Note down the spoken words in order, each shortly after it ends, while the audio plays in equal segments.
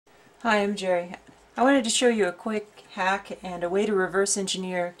Hi, I'm Jeri. I wanted to show you a quick hack and a way to reverse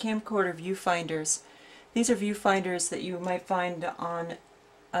engineer camcorder viewfinders. These are viewfinders that you might find on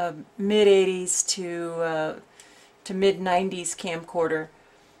a mid-80s to mid-90s camcorder.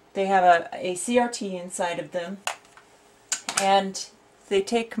 They have a CRT inside of them, and they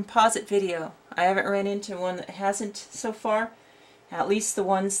take composite video. I haven't run into one that hasn't so far, at least the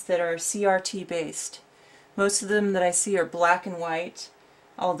ones that are CRT based. Most of them that I see are black and white,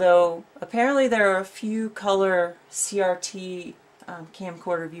 although apparently there are a few color CRT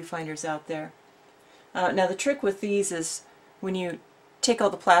camcorder viewfinders out there. Now the trick with these is when you take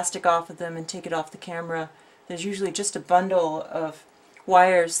all the plastic off of them and take it off the camera, there's usually just a bundle of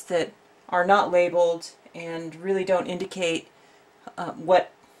wires that are not labeled and really don't indicate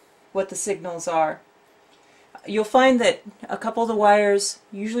what the signals are. You'll find that a couple of the wires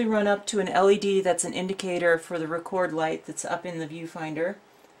usually run up to an LED that's an indicator for the record light that's up in the viewfinder.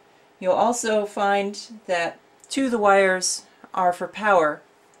 You'll also find that two of the wires are for power,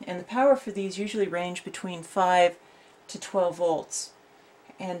 and the power for these usually range between 5 to 12 volts.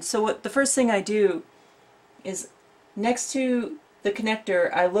 And so the first thing I do is, next to the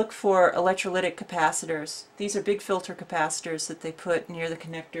connector, I look for electrolytic capacitors. These are big filter capacitors that they put near the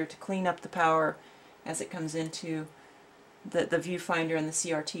connector to clean up the power as it comes into the viewfinder and the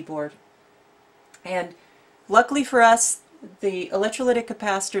CRT board. And luckily for us, the electrolytic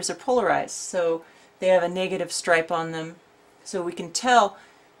capacitors are polarized, so they have a negative stripe on them, so we can tell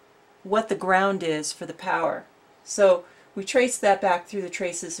what the ground is for the power. So we trace that back through the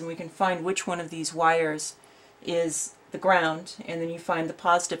traces and we can find which one of these wires is the ground, and then you find the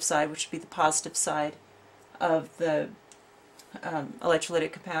positive side, which would be the positive side of the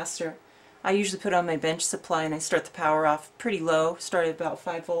electrolytic capacitor. I usually put on my bench supply and I start the power off pretty low, start at about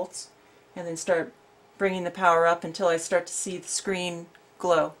 5 volts, and then start bringing the power up until I start to see the screen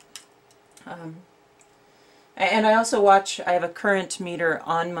glow. And I also watch, I have a current meter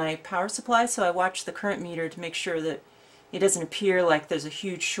on my power supply, so I watch the current meter to make sure that it doesn't appear like there's a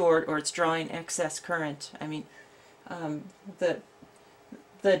huge short or it's drawing excess current. I mean, the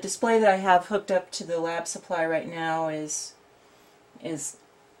display that I have hooked up to the lab supply right now is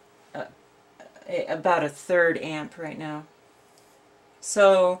about a 1/3 amp right now.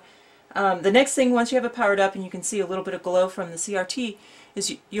 So the next thing, once you have it powered up and you can see a little bit of glow from the CRT,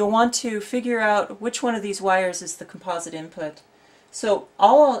 is you'll want to figure out which one of these wires is the composite input. So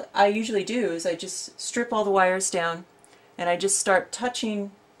all I usually do is I just strip all the wires down and I just start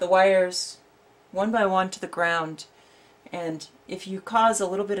touching the wires one by one to the ground. And if you cause a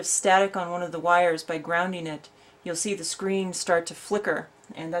little bit of static on one of the wires by grounding it, you'll see the screen start to flicker,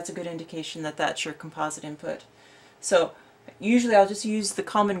 and that's a good indication that that's your composite input. So usually I'll just use the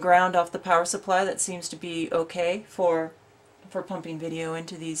common ground off the power supply. That seems to be okay for pumping video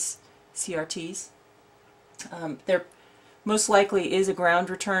into these CRTs. There most likely is a ground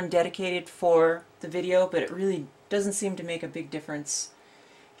return dedicated for the video, but it really doesn't seem to make a big difference.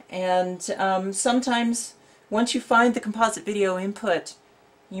 And sometimes once you find the composite video input,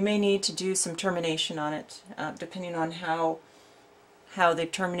 you may need to do some termination on it, depending on how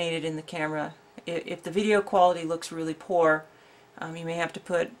they've terminated in the camera. If the video quality looks really poor, you may have to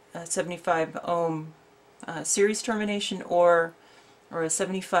put a 75 ohm series termination or a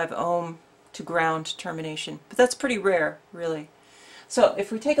 75 ohm to ground termination. But that's pretty rare, really. So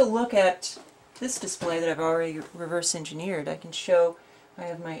if we take a look at this display that I've already reverse engineered, I can show I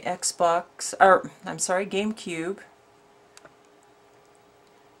have my GameCube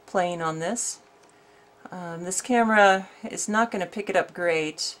playing on this. This camera is not going to pick it up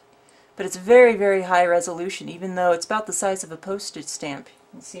great, but it's very, very high resolution, even though it's about the size of a postage stamp.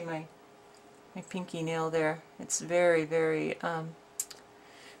 You can see my pinky nail there. It's very, very,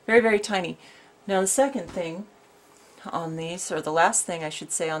 very tiny. Now the second thing on these, or the last thing I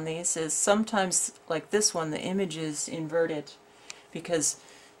should say on these, is sometimes, like this one, the image is inverted, because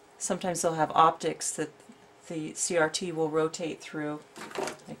sometimes they'll have optics that the CRT will rotate through,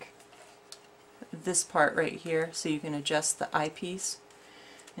 like this part right here, so you can adjust the eyepiece.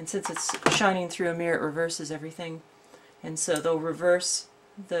 And since it's shining through a mirror, it reverses everything, and so they'll reverse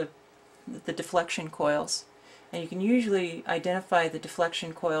the deflection coils. And you can usually identify the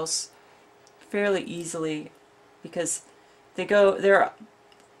deflection coils fairly easily because they're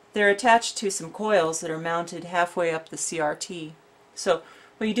attached to some coils that are mounted halfway up the CRT. So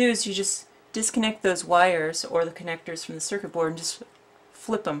what you do is you just disconnect those wires or the connectors from the circuit board and just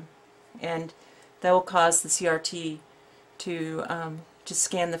flip them, and that will cause the CRT to just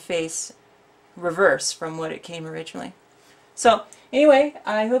scan the face reverse from what it came originally. So anyway,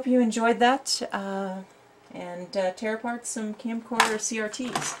 I hope you enjoyed that and tear apart some camcorder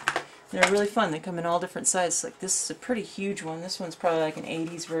CRTs. They're really fun. They come in all different sizes. Like this is a pretty huge one. This one's probably like an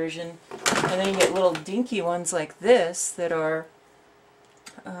 80s version. And then you get little dinky ones like this that are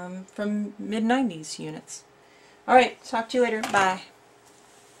from mid-90s units. Alright, talk to you later. Bye.